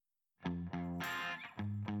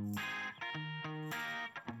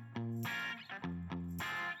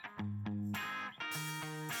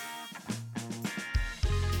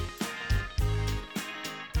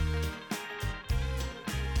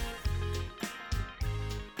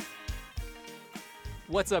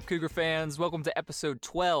What's up, Cougar fans? Welcome to episode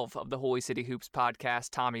 12 of the Holy City Hoops podcast.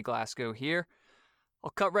 Tommy Glasgow here.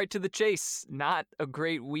 I'll cut right to the chase. Not a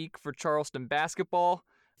great week for Charleston basketball.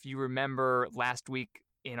 If you remember last week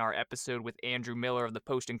in our episode with Andrew Miller of the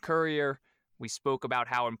Post and Courier, we spoke about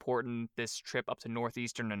how important this trip up to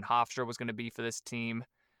Northeastern and Hofstra was going to be for this team.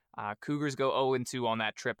 Cougars go 0-2 on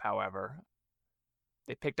that trip, however.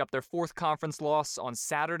 They picked up their fourth conference loss on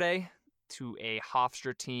Saturday to a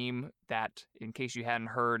Hofstra team that, in case you hadn't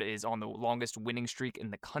heard, is on the longest winning streak in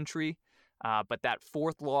the country. But that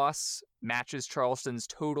fourth loss matches Charleston's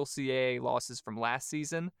total CAA losses from last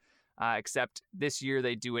season, except this year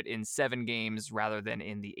they do it in 7 games rather than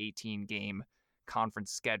in the 18-game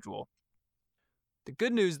conference schedule. The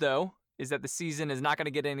good news, though, is that the season is not going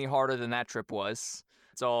to get any harder than that trip was.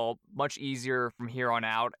 It's all much easier from here on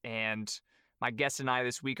out, and my guest and I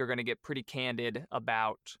this week are going to get pretty candid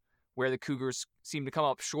about where the Cougars seem to come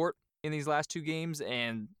up short in these last 2 games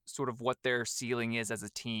and sort of what their ceiling is as a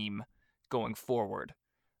team going forward.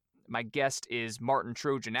 My guest is Martin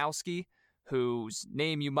Trojanowski, whose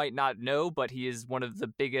name you might not know, but he is one of the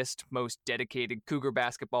biggest, most dedicated Cougar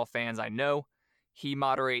basketball fans I know. He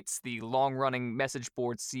moderates the long-running message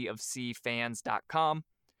board cofcfans.com.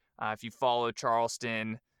 If you follow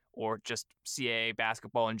Charleston or just CAA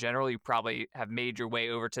basketball in general, you probably have made your way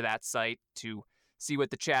over to that site to see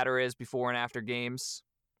what the chatter is before and after games.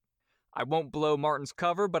 I won't blow Martin's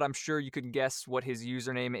cover, but I'm sure you can guess what his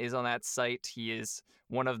username is on that site. He is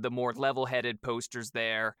one of the more level-headed posters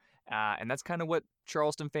there, and that's kind of what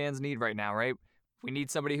Charleston fans need right now, right? We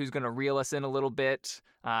need somebody who's going to reel us in a little bit,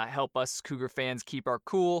 help us Cougar fans keep our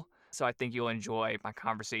cool, so I think you'll enjoy my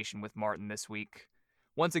conversation with Martin this week.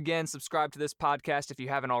 Once again, subscribe to this podcast if you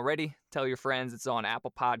haven't already. Tell your friends it's on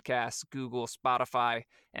Apple Podcasts, Google, Spotify,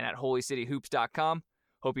 and at holycityhoops.com.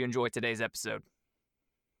 Hope you enjoyed today's episode.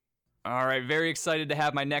 All right, very excited to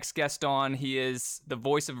have my next guest on. He is the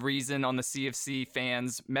voice of reason on the CFC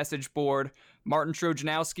fans message board. Martin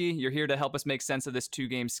Trojanowski, you're here to help us make sense of this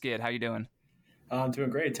 2-game skid. How you doing? I'm doing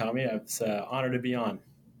great, Tommy. It's an honor to be on.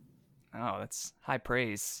 Oh, that's high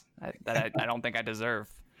praise that I don't think I deserve.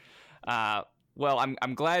 Well,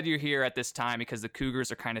 I'm glad you're here at this time because the Cougars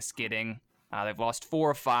are kind of skidding. They've lost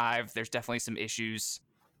 4 of 5. There's definitely some issues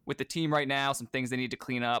with the team right now, some things they need to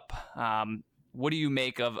clean up. What do you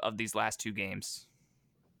make of these last 2 games?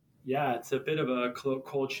 Yeah, it's a bit of a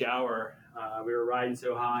cold shower. We were riding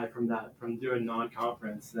so high from doing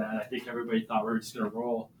non-conference that I think everybody thought we were just going to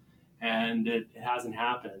roll, and it hasn't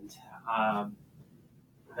happened. I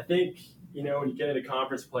think, when you get into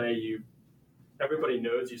conference play, everybody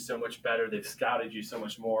knows you so much better. They've scouted you so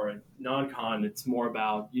much more. And non-con, it's more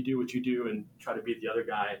about you do what you do and try to beat the other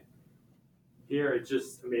guy. Here, it's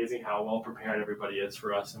just amazing how well prepared everybody is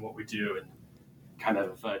for us and what we do, and kind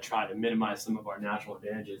of try to minimize some of our natural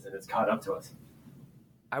advantages, and it's caught up to us.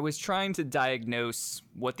 I was trying to diagnose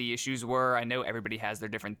what the issues were. I know everybody has their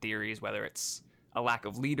different theories, whether it's a lack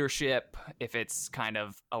of leadership, if it's kind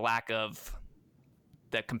of a lack of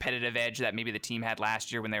the competitive edge that maybe the team had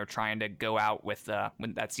last year when they were trying to go out with,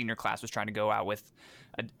 when that senior class was trying to go out with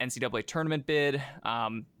an NCAA tournament bid.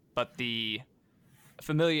 But the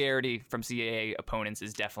familiarity from CAA opponents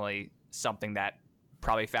is definitely something that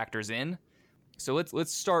probably factors in. So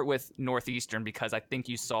let's start with Northeastern, because I think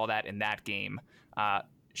you saw that in that game.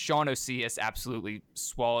 Sean Osias absolutely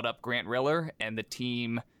swallowed up Grant Riller, and the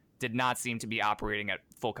team did not seem to be operating at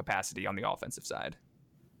full capacity on the offensive side.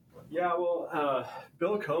 Yeah, well,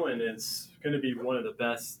 Bill Cohen is going to be one of the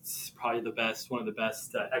best, one of the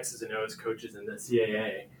best X's and O's coaches in the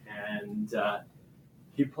CAA. And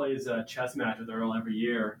he plays a chess match with Earl every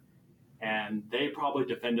year, and they probably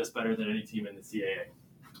defend us better than any team in the CAA.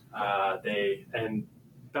 And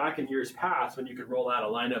back in years past, when you could roll out a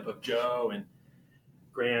lineup of Joe and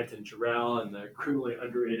Grant and Jarrell and the criminally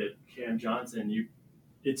underrated Cam Johnson,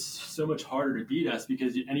 it's so much harder to beat us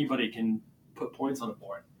because anybody can put points on the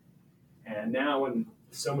board. And now when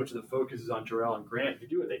so much of the focus is on Jarrell and Grant who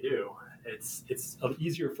do what they do, it's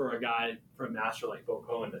easier for a master like Bill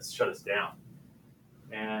Cohen to shut us down.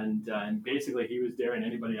 And basically he was daring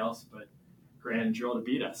anybody else but Grant and Jarrell to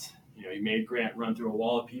beat us. He made Grant run through a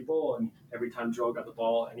wall of people, and every time Jarrell got the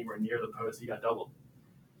ball anywhere near the post, he got doubled.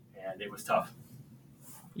 And it was tough.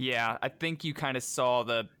 Yeah, I think you kind of saw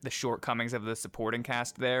the shortcomings of the supporting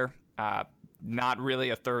cast there. Not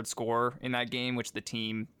really a third scorer in that game, which the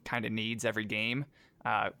team kind of needs every game.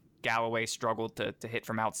 Galloway struggled to hit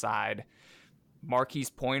from outside.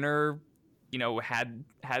 Marquise Pointer,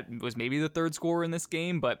 was maybe the third scorer in this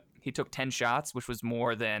game, but he took 10 shots, which was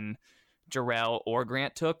more than Jarrell or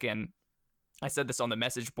Grant took. And I said this on the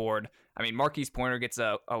message board. I mean, Marquise Pointer gets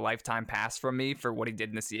a lifetime pass from me for what he did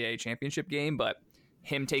in the CAA championship game, but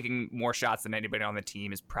him taking more shots than anybody on the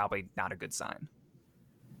team is probably not a good sign.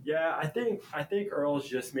 Yeah, I think Earl's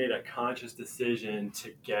just made a conscious decision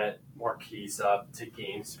to get Marquise up to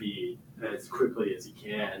game speed as quickly as he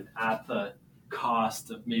can at the cost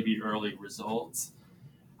of maybe early results.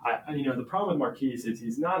 The problem with Marquise is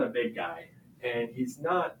he's not a big guy and he's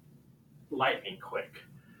not lightning quick.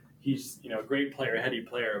 He's a great player, a heady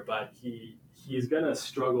player, but he's going to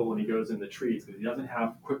struggle when he goes in the trees because he doesn't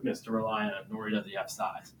have quickness to rely on, nor does he have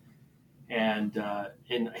size. And I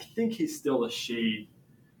think he's still a shade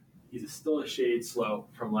slow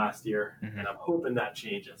from last year, and I'm hoping that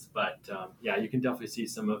changes. But you can definitely see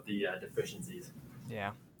some of the deficiencies.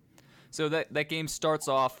 Yeah. So that game starts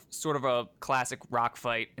off sort of a classic rock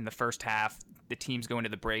fight in the first half. The teams go into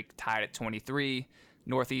the break tied at 23.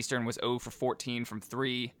 Northeastern was 0 for 14 from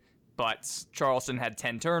 3, but Charleston had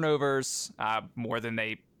 10 turnovers, more than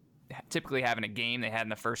they typically have in a game they had in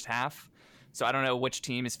the first half. So I don't know which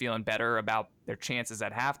team is feeling better about their chances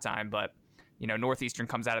at halftime, but Northeastern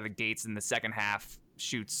comes out of the gates in the second half,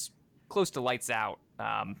 shoots close to lights out,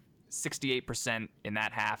 68% in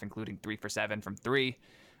that half, including 3 for 7 from 3.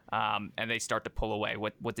 And they start to pull away.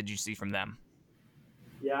 What did you see from them?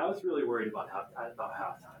 Yeah, I was really worried about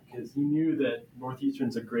halftime because you knew that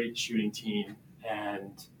Northeastern's a great shooting team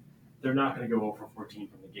and they're not going to go 0 for 14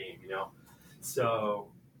 from the game,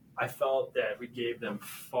 So I felt that we gave them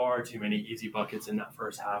far too many easy buckets in that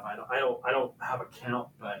first half. I don't have a count,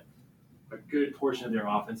 but a good portion of their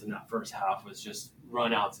offense in that first half was just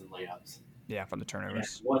run-outs and layups. Yeah, from the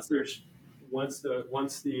turnovers. And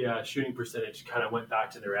once the shooting percentage kind of went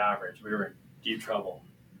back to their average, we were in deep trouble,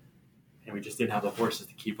 and we just didn't have the horses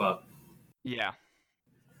to keep up. Yeah,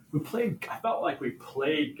 I felt like we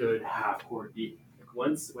played good half court deep.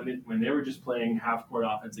 When they were just playing half court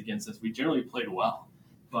offense against us, we generally played well.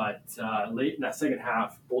 But late in that second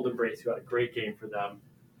half, Bolden Brace, who had a great game for them,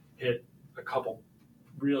 hit a couple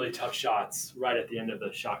really tough shots right at the end of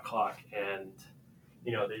the shot clock, and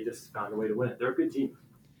they just found a way to win it. They're a good team.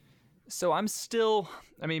 So I'd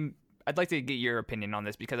like to get your opinion on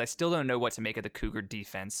this because I still don't know what to make of the Cougar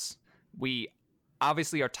defense. We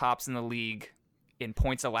obviously are tops in the league in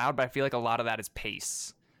points allowed, but I feel like a lot of that is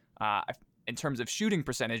pace. In terms of shooting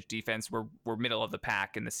percentage defense, we're middle of the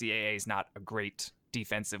pack, and the CAA is not a great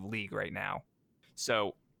defensive league right now.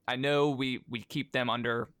 So I know we keep them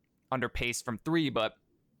under pace from 3, but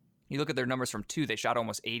you look at their numbers from 2, they shot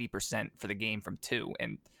almost 80% for the game from 2.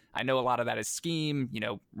 And I know a lot of that is scheme,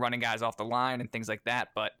 running guys off the line and things like that,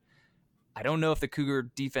 but I don't know if the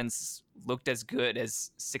Cougar defense looked as good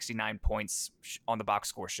as 69 points on the box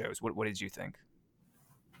score shows. What did you think?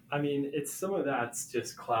 It's some of that's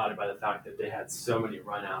just clouded by the fact that they had so many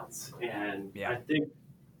runouts. And I think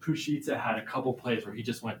Pushitza had a couple plays where he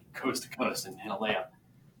just went coast to coast and hit a layup.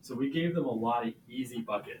 So we gave them a lot of easy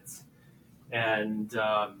buckets. And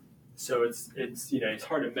so it's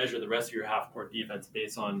hard to measure the rest of your half-court defense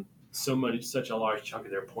based on such a large chunk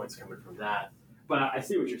of their points coming from that. But I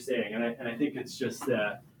see what you're saying, and I think it's just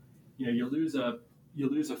that you lose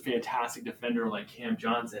a fantastic defender like Cam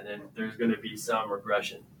Johnson, and there's going to be some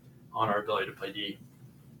regression on our ability to play D.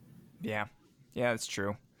 Yeah, that's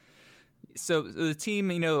true. So the team,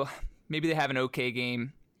 maybe they have an okay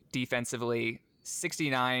game defensively.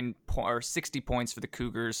 69 or 60 points for the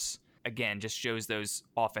Cougars. Again, just shows those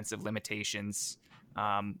offensive limitations.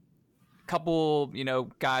 Couple,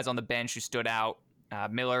 guys on the bench who stood out.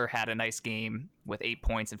 Miller had a nice game with 8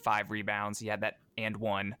 points and 5 rebounds. He had that and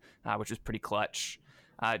one, which was pretty clutch.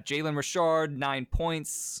 Jalen Richard, 9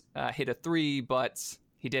 points, hit a 3, but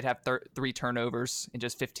he did have 3 turnovers in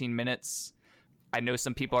just 15 minutes. I know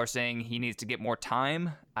some people are saying he needs to get more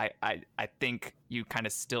time. I think you kind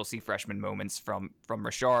of still see freshman moments from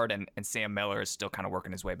Richard, and Sam Miller is still kind of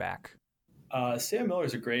working his way back. Sam Miller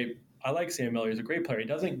is I like Sam Miller. He's a great player. He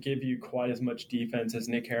doesn't give you quite as much defense as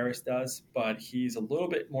Nick Harris does, but he's a little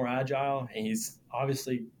bit more agile, and he's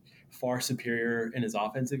obviously far superior in his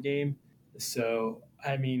offensive game. So,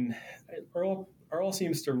 Earl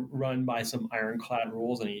seems to run by some ironclad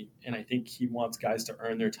rules, and I think he wants guys to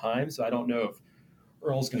earn their time. So I don't know if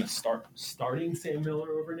Earl's going to starting Sam Miller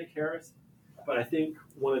over Nick Harris, but I think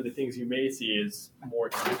one of the things you may see is more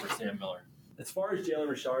time for Sam Miller. As far as Jalen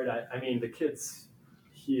Richard, the kid's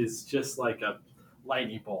he is just like a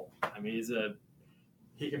lightning bolt.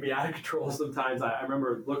 He can be out of control sometimes. I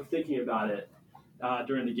remember thinking about it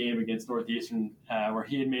during the game against Northeastern, where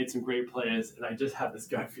he had made some great plays, and I just had this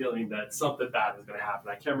gut feeling that something bad was going to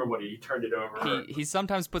happen. I can't remember what he turned it over. He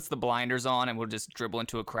sometimes puts the blinders on and will just dribble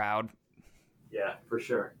into a crowd. Yeah, for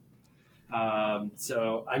sure.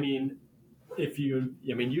 So, I mean,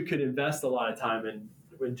 you could invest a lot of time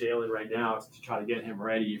in Jalen right now to try to get him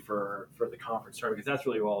ready for the conference tournament, because that's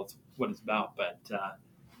really what it's about. But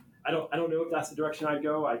I don't know if that's the direction I'd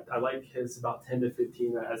go. I like his about 10 to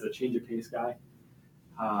 15 as a change of pace guy.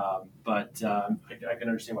 But I can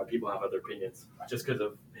understand why people have other opinions just because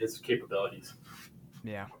of his capabilities.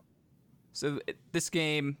 Yeah. So this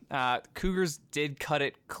game, Cougars did cut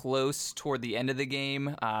it close toward the end of the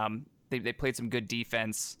game. They played some good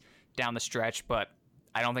defense down the stretch, but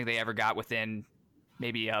I don't think they ever got within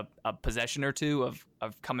maybe a possession or two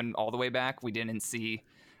of coming all the way back. We didn't see.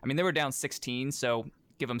 I mean, they were down 16, so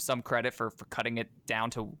give them some credit for cutting it down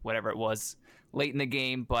to whatever it was late in the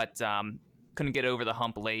game, but couldn't get over the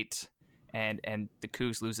hump late, and the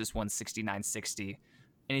Cougs lose this one 69-60.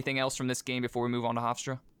 Anything else from this game before we move on to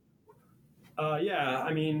Hofstra? Yeah,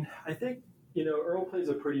 I mean, I think, Earl plays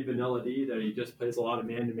a pretty vanilla D, that he just plays a lot of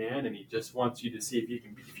man-to-man, and he just wants you to see if you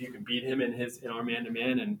can beat him in our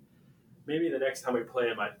man-to-man. And maybe the next time we play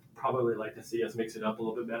him, I'd probably like to see us mix it up a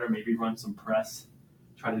little bit better, maybe run some press,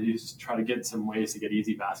 try to get some ways to get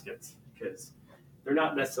easy baskets, because they're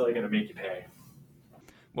not necessarily going to make you pay.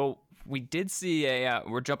 Well, we did see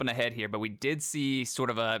we're jumping ahead here, but we did see sort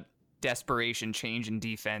of a desperation change in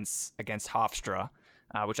defense against Hofstra,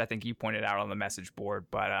 which I think you pointed out on the message board.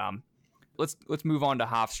 But let's move on to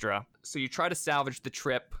Hofstra. So you try to salvage the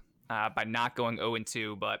trip by not going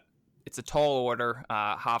 0-2, but it's a tall order.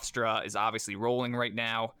 Hofstra is obviously rolling right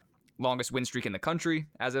now. Longest win streak in the country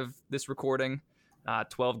as of this recording.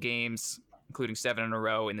 12 games, including 7 in a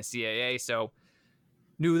row in the CAA. So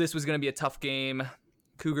knew this was going to be a tough game.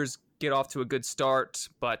 Cougars get off to a good start,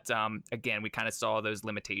 but again, we kind of saw those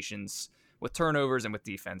limitations with turnovers and with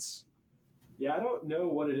defense. Yeah, I don't know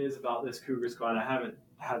what it is about this Cougar squad. I haven't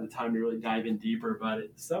had the time to really dive in deeper, but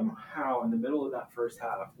somehow in the middle of that first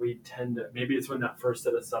half, we tend to, maybe it's when that first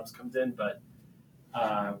set of subs comes in, but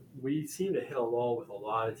we seem to hit a lull with a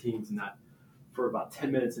lot of teams in that for about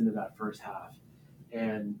 10 minutes into that first half.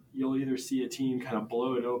 And you'll either see a team kind of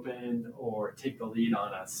blow it open or take the lead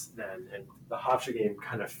on us then. And the Hofstra game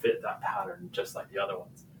kind of fit that pattern just like the other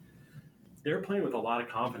ones. They're playing with a lot of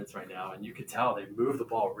confidence right now, and you could tell they move the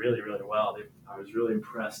ball really, really well. I was really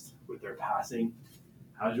impressed with their passing.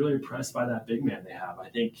 I was really impressed by that big man they have. I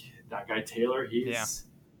think that guy Taylor,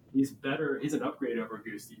 he's better. He's an upgrade over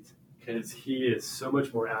Gustis because he is so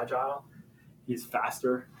much more agile. He's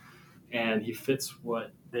faster, and he fits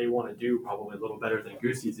what they want to do probably a little better than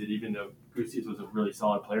Gustis did, even though Gustis was a really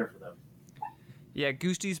solid player for them. Yeah,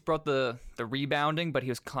 Gustis brought the rebounding, but he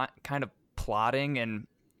was kind of plodding and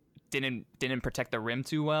didn't protect the rim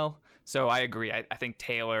too well. So I agree. I think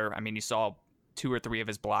Taylor, I mean, you saw 2 or 3 of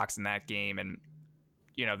his blocks in that game, and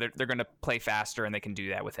they're going to play faster, and they can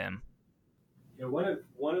do that with him.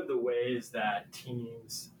 One of the ways that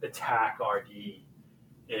teams attack RD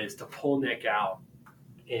is to pull Nick out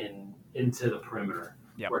into the perimeter,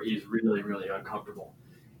 where he's really, really uncomfortable.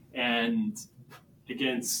 And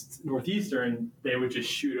against Northeastern, they would just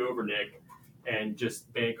shoot over Nick and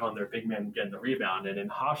just bank on their big man getting the rebound. And in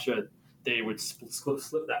Hofstra, they would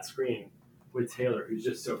slip that screen with Taylor, who's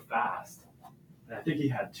just so fast. And I think he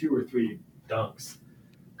had 2 or 3 dunks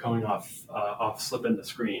coming off slipping the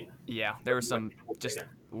screen. Yeah, there were some just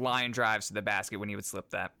line drives to the basket when he would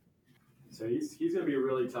slip that. So he's going to be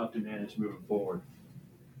really tough to manage moving forward.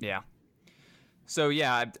 Yeah. So,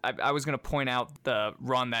 yeah, I was going to point out the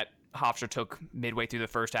run that Hofstra took midway through the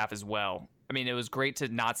first half as well. I mean, it was great to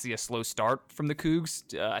not see a slow start from the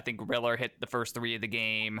Cougs. I think Riller hit the first 3 of the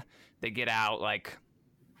game. They get out like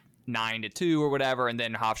 9-2 or whatever, and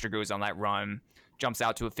then Hofstra goes on that run, jumps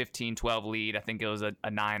out to a 15-12 lead. I think it was a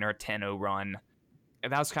 9 or a 10-0 run.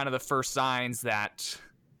 And that was kind of the first signs that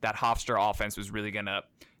Hofstra offense was really going to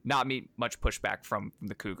not meet much pushback from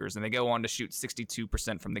the Cougars. And they go on to shoot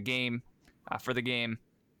 62% from the game for the game.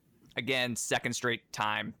 Again, second straight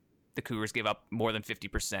time the Cougars give up more than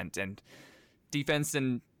 50%. And defense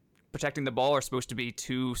and protecting the ball are supposed to be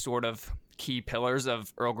 2 sort of key pillars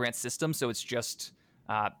of Earl Grant's system. So it's just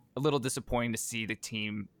a little disappointing to see the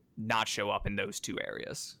team not show up in those 2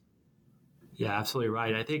 areas. Yeah, absolutely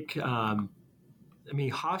right. I think,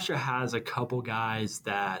 Hofstra has a couple guys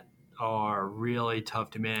that are really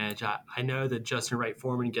tough to manage. I know that Justin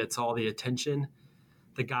Wright-Foreman gets all the attention.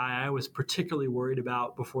 The guy I was particularly worried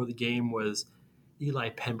about before the game was Eli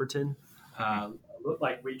Pemberton. Looked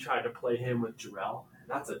like we tried to play him with Jarrell.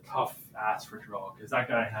 That's a tough ask for Jarrell because that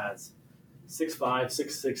guy has 6'5",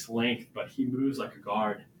 6'6" length, but he moves like a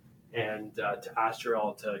guard. And to ask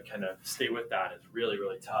Jarrell to kind of stay with that is really,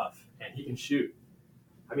 really tough. And he can shoot.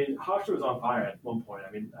 I mean, Hofstra was on fire at one point.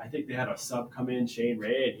 I mean, I think they had a sub come in, Shane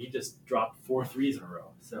Ray, and he just dropped 4 threes in a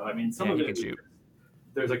row. So, I mean, some of he it can shoot.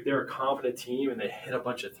 They're a confident team and they hit a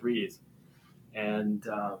bunch of threes. And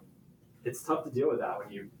it's tough to deal with that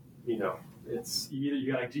when it's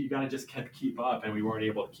you gotta just keep up, and we weren't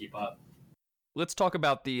able to keep up. Let's talk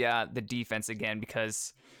about the defense again,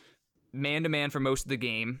 because man-to-man for most of the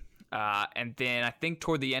game. And then I think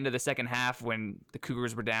toward the end of the second half, when the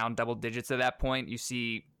Cougars were down double digits at that point, you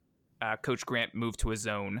see Coach Grant move to a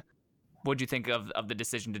zone. What do you think of the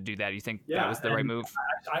decision to do that? You think that was the right move?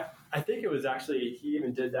 I think it was actually, he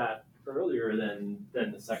even did that earlier than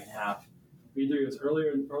the second half. Either it was early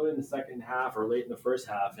in the second half or late in the first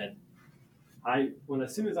half. And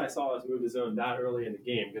as soon as I saw us move the zone that early in the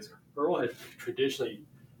game, because Earl had traditionally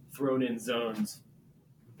thrown in zones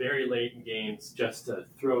very late in games just to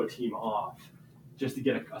throw a team off, just to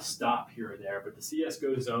get a stop here or there. But the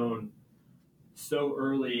CSGO zone so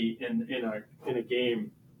early in a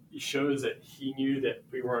game shows that he knew that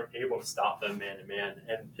we weren't able to stop them man to man,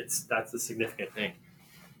 and that's the significant thing.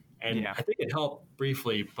 And I think it helped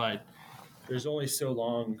briefly, but there's only so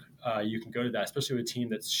long you can go to that, especially with a team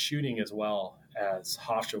that's shooting as well as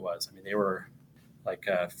Hofstra was. I mean, they were like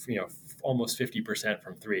almost 50%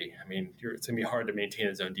 from three. I mean, it's gonna be hard to maintain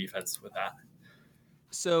a zone defense with that.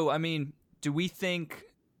 So, I mean, do we think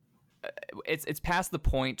it's past the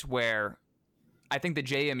point where I think the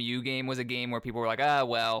JMU game was a game where people were like,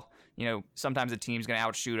 sometimes a team's going to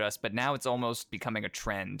outshoot us, but now it's almost becoming a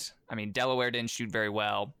trend. I mean, Delaware didn't shoot very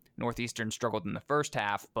well. Northeastern struggled in the first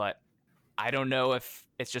half, but I don't know if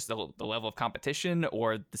it's just the level of competition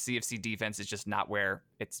or the CFC defense is just not where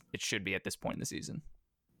it should be at this point in the season.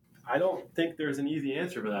 I don't think there's an easy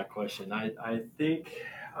answer for that question. I think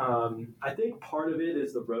part of it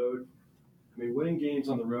is the road. I mean, winning games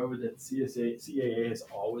on the road at CAA has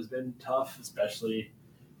always been tough, especially,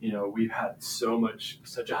 we've had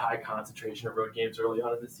such a high concentration of road games early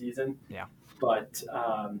on in the season. Yeah. But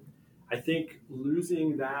I think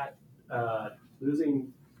losing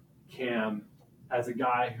Cam as a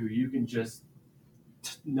guy who you can just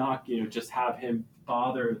knock, just have him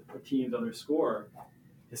bother teams on their score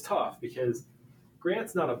is tough, because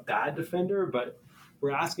Grant's not a bad defender, but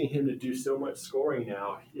we're asking him to do so much scoring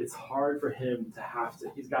now. It's hard for him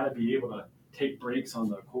he's got to be able to take breaks on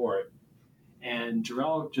the court. And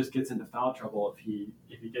Jarrell just gets into foul trouble if he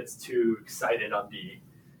gets too excited on D.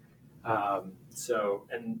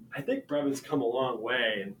 And I think Brevin's come a long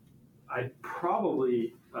way, and I'd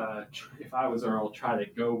probably, if I was Earl, try to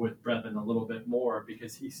go with Brevin a little bit more,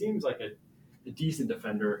 because he seems like a decent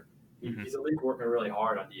defender. Mm-hmm. He's at least working really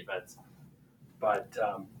hard on defense. But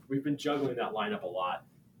we've been juggling that lineup a lot.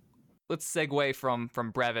 Let's segue from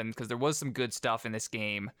Brevin, because there was some good stuff in this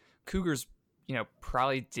game. Cougars,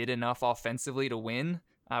 probably did enough offensively to win,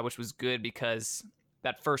 which was good, because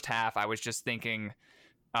that first half I was just thinking,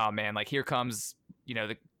 oh man, like here comes,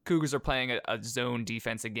 the Cougars are playing a zone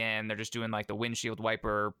defense again. They're just doing like the windshield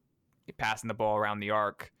wiper, passing the ball around the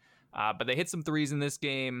arc. But they hit some threes in this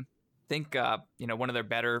game. I think, one of their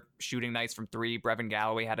better shooting nights from three, Brevin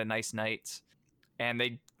Galloway had a nice night. And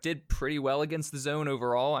they did pretty well against the zone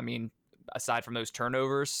overall. I mean, aside from those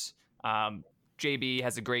turnovers, JB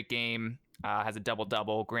has a great game, has a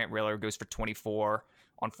double-double. Grant Riller goes for 24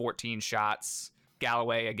 on 14 shots.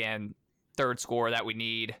 Galloway, again, third scorer that we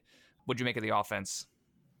need. What'd you make of the offense?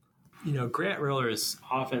 Grant Riller's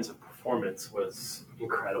offensive performance was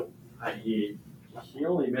incredible. He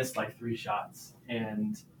only missed like 3 shots.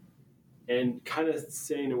 And kind of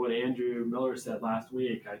saying to what Andrew Miller said last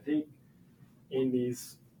week, I think in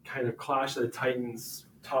these kind of Clash of the Titans,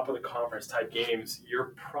 top of the conference type games,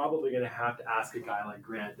 you're probably going to have to ask a guy like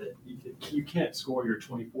Grant that you can't score your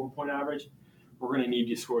 24-point average. We're going to need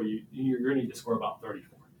you to score. You're going to need to score about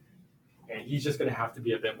 34. And he's just going to have to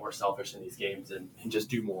be a bit more selfish in these games and just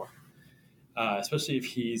do more, especially if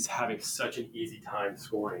he's having such an easy time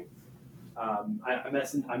scoring. I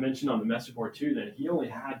mentioned on the message board too that he only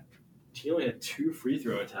had 2 free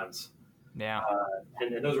throw attempts. Yeah.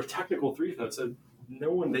 And those were technical free throws. So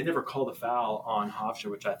they never called a foul on Hofstra,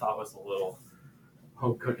 which I thought was a little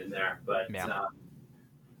home cooking there. But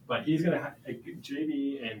but he's going to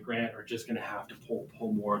JB and Grant are just going to have to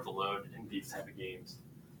pull more of the load in these type of games,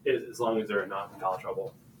 as long as they're not in foul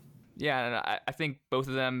trouble. Yeah, and I think both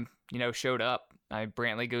of them, showed up.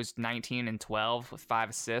 Brantley goes 19 and 12 with 5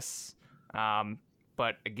 assists.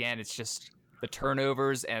 But again, it's just the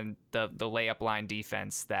turnovers and the layup line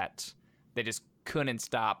defense that they just couldn't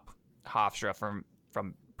stop Hofstra from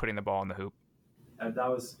putting the ball in the hoop. And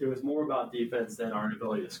it was more about defense than our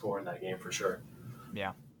ability to score in that game for sure.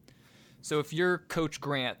 Yeah. So if you're Coach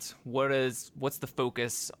Grant, what's the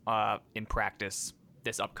focus in practice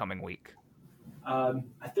this upcoming week? I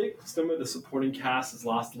think some of the supporting cast has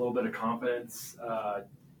lost a little bit of confidence.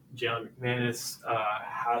 Jalen McManus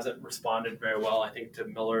hasn't responded very well, I think, to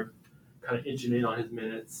Miller kind of inching in on his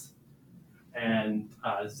minutes. And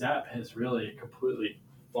Zapp has really completely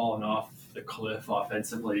fallen off the cliff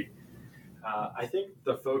offensively. I think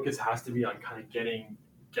the focus has to be on kind of getting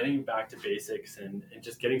back to basics and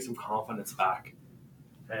just getting some confidence back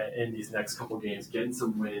in these next couple games, getting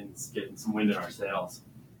some wind in our sails.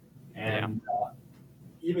 And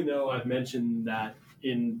even though I've mentioned that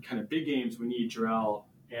in kind of big games we need Jarrell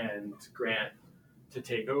and Grant to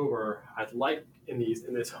take over, I'd like in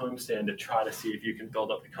this homestand to try to see if you can build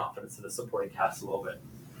up the confidence of the supporting cast a little bit.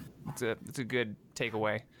 It's a good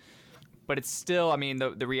takeaway. But it's still, I mean,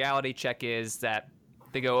 the reality check is that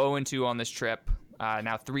they go 0-2 on this trip,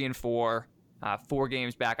 now 3-4, 4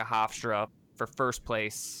 games back of Hofstra for first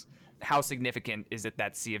place. How significant is it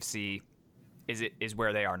that CFC is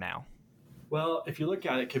where they are now? Well, if you look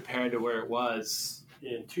at it compared to where it was,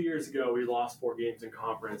 2 years ago, we lost 4 games in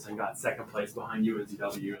conference and got second place behind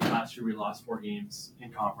UNCW. And last year, we lost 4 games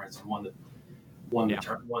in conference and won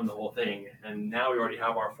the whole thing. And now we already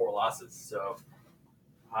have our 4 losses. So,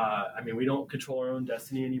 we don't control our own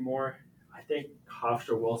destiny anymore. I think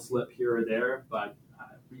Hofstra will slip here or there, but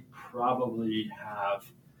we probably have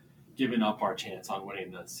given up our chance on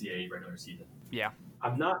winning the CAA regular season. Yeah.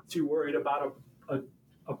 I'm not too worried about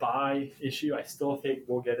a bye issue. I still think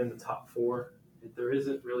we'll get in the top 4. There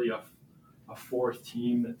isn't really a fourth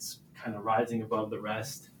team that's kind of rising above the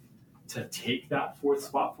rest to take that 4th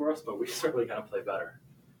spot for us, but we certainly got to play better.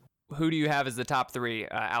 Who do you have as the top 3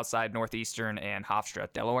 outside Northeastern and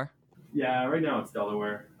Hofstra? Delaware? Yeah, right now it's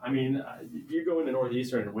Delaware. I mean, you go into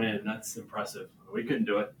Northeastern and win, that's impressive. We couldn't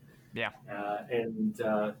do it. Yeah.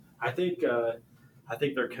 I think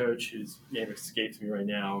their coach, whose name escapes me right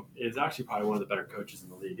now, is actually probably one of the better coaches in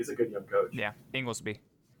the league. He's a good young coach. Yeah, Inglesby,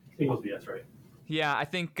 that's right. Yeah, I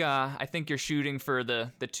think you're shooting for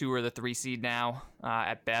the 2 or the 3 seed now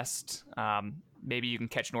at best. Maybe you can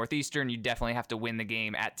catch Northeastern. You definitely have to win the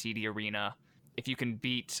game at TD Arena. If you can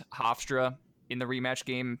beat Hofstra in the rematch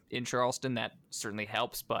game in Charleston, that certainly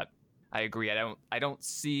helps. But I agree. I don't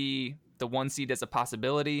see the 1 seed as a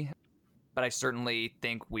possibility, but I certainly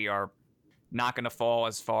think we are not going to fall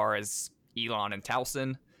as far as Elon and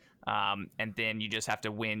Towson. And then you just have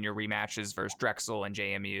to win your rematches versus Drexel and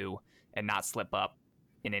JMU and not slip up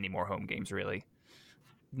in any more home games, really.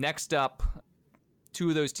 Next up, 2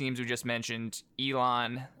 of those teams we just mentioned,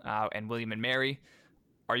 Elon and William and Mary.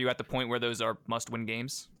 Are you at the point where those are must-win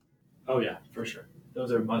games? Oh, yeah, for sure.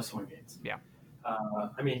 Those are must-win games. Yeah.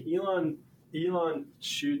 Elon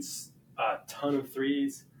shoots a ton of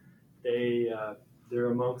threes.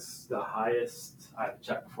 They're amongst the highest, I have to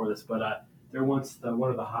check before this, but they're one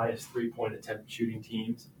of the highest 3-point attempt shooting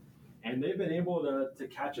teams. And they've been able to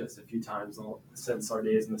catch us a few times since our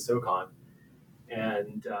days in the SoCon.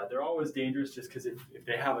 And they're always dangerous just because if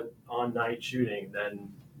they have an on-night shooting,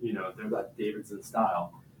 then, they're that Davidson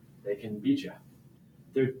style. They can beat you.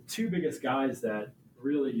 Their 2 biggest guys that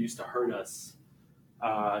really used to hurt us,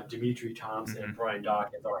 Dimitri Thompson and Brian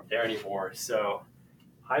Dawkins, aren't there anymore. So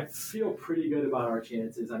I feel pretty good about our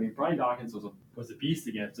chances. I mean, Brian Dawkins was a beast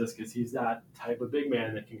against us because he's that type of big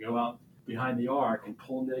man that can go out behind the arc and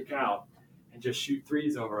pull Nick out and just shoot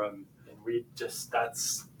threes over him. And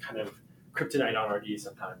that's kind of kryptonite on our D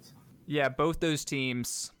sometimes. Yeah, both those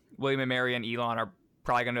teams, William and Mary and Elon, are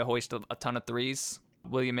probably going to hoist a ton of threes.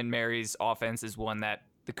 William and Mary's offense is one that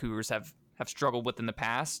the Cougars have struggled with in the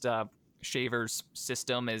past. Shaver's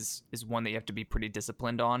system is one that you have to be pretty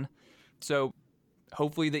disciplined on. So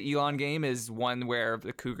hopefully the Elon game is one where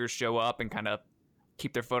the Cougars show up and kind of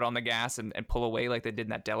keep their foot on the gas and pull away like they did in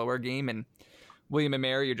that Delaware game. And William and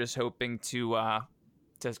Mary, you're just hoping to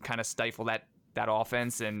kind of stifle that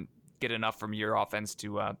offense and get enough from your offense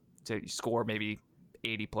to score maybe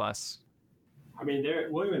 80 plus. I mean,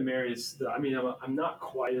 William and Mary I'm not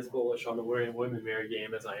quite as bullish on the William and Mary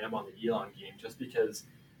game as I am on the Elon game, just because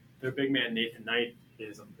their big man Nathan Knight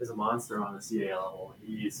is a monster on the CAA level.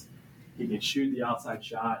 He can shoot the outside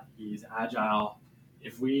shot. He's agile.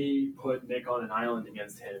 If we put Nick on an island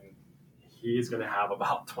against him, he's going to have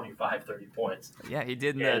about 25, 30 points. Yeah, he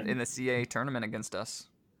did in the CAA tournament against us.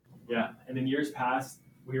 Yeah, and in years past,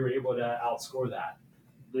 we were able to outscore that.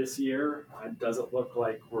 This year, it doesn't look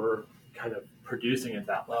like we're kind of producing at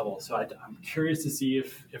that level. So I'm curious to see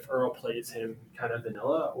if Earl plays him kind of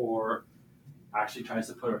vanilla or actually tries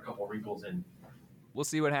to put a couple wrinkles in. We'll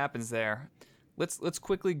see what happens there. Let's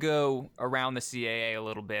quickly go around the CAA a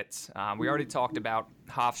little bit. We already talked about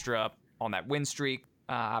Hofstra on that win streak.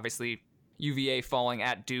 Obviously, UVA falling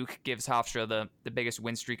at Duke gives Hofstra the biggest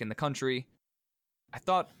win streak in the country. I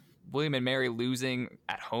thought William & Mary losing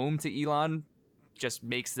at home to Elon just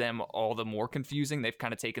makes them all the more confusing. They've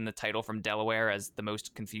kind of taken the title from Delaware as the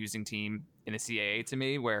most confusing team in the CAA to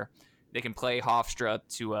me, where they can play Hofstra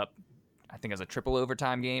to I think as a triple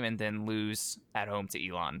overtime game and then lose at home to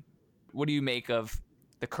Elon. What do you make of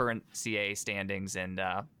the current CAA standings and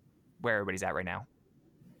where everybody's at right now?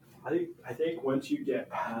 I think once you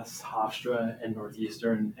get past Hofstra and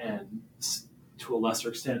Northeastern and to a lesser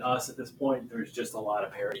extent us at this point, there's just a lot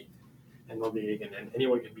of parity in the league, and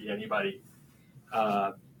anyone can beat anybody.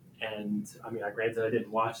 And I mean, granted, I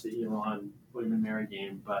didn't watch the Elon William & Mary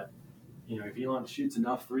game, but if Elon shoots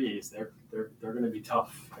enough threes, they're going to be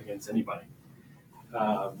tough against anybody.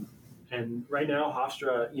 And right now,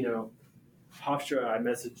 Hofstra, I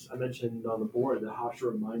mentioned on the board that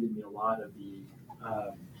Hofstra reminded me a lot of the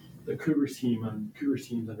Cougars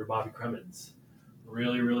teams under Bobby Cremens.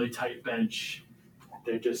 Really, really tight bench.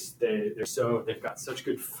 They've got such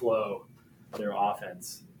good flow of their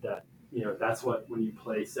offense that that's what, when you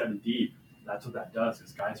play 7 deep, that's what that does,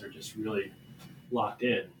 because guys are just really locked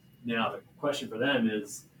in. Now the question for them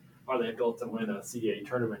is, are they built to win a CAA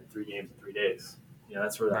tournament in 3 games in 3 days?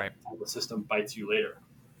 That's where that type of system bites you later.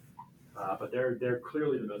 But they're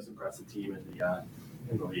clearly the most impressive team in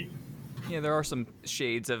the league. Yeah, there are some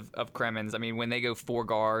shades of Cremens. I mean, when they go 4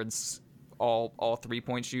 guards, all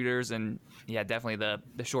 3-point shooters, and definitely the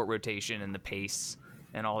short rotation and the pace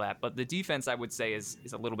and all that. But the defense, I would say, is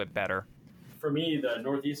a little bit better. For me, the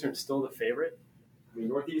Northeastern's still the favorite. I mean,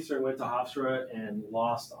 Northeastern went to Hofstra and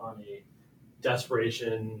lost on a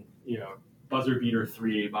desperation, buzzer beater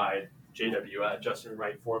 3 by JW, Justin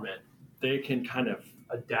Wright Foreman. They can kind of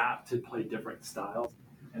adapt to play different styles,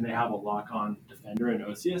 and they have a lock-on defender in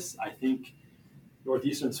Osius. I think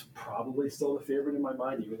Northeastern's probably still the favorite in my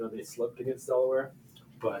mind, even though they slipped against Delaware.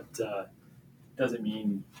 But doesn't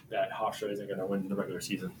mean that Hofstra isn't going to win the regular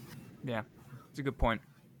season. Yeah, it's a good point.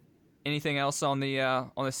 Anything else on the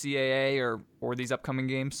CAA or these upcoming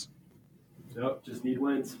games? Nope, just need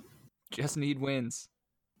wins. Just need wins.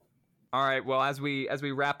 All right, well, as we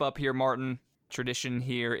wrap up here, Martin, tradition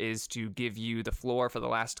here is to give you the floor for the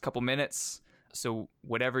last couple minutes. So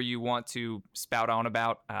whatever you want to spout on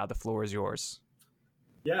about, the floor is yours.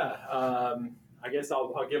 Yeah, I guess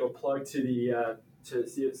I'll give a plug to the to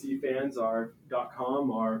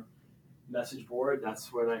CFCfans.com, our message board.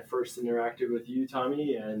 That's when I first interacted with you,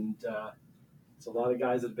 Tommy, and it's a lot of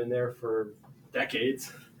guys that have been there for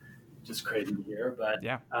decades. Just crazy to hear, but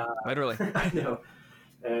yeah, literally. I know.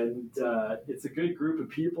 And it's a good group of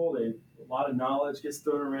people. A lot of knowledge gets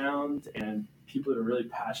thrown around, and people that are really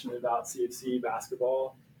passionate about CFC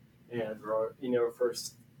basketball. And for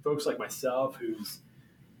folks like myself, who's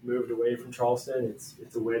moved away from Charleston,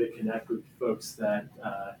 it's a way to connect with folks that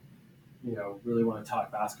really want to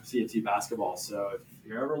talk CFC basketball. So if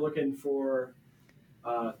you're ever looking for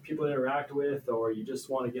people to interact with, or you just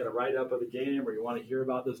want to get a write-up of the game, or you want to hear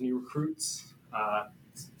about those new recruits,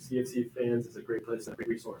 CFC Fans is a great place and a great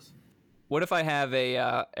resource. What if I have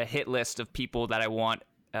a hit list of people that I want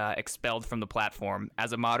expelled from the platform?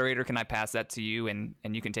 As a moderator, can I pass that to you and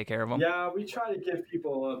you can take care of them? Yeah, we try to give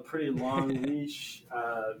people a pretty long leash.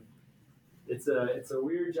 It's a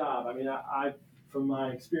weird job. I mean, I from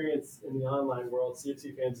my experience in the online world,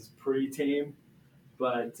 CFC Fans is pretty tame.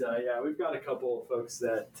 But, we've got a couple of folks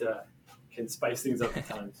that can spice things up at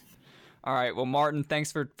times. All right. Well, Martin,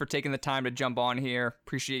 thanks for taking the time to jump on here.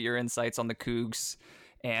 Appreciate your insights on the Cougs.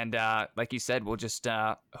 And like you said, we'll just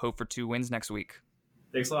hope for 2 wins next week.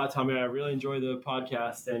 Thanks a lot, Tommy. I really enjoy the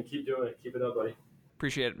podcast, and keep doing it. Keep it up, buddy.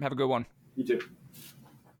 Appreciate it. Have a good one. You too.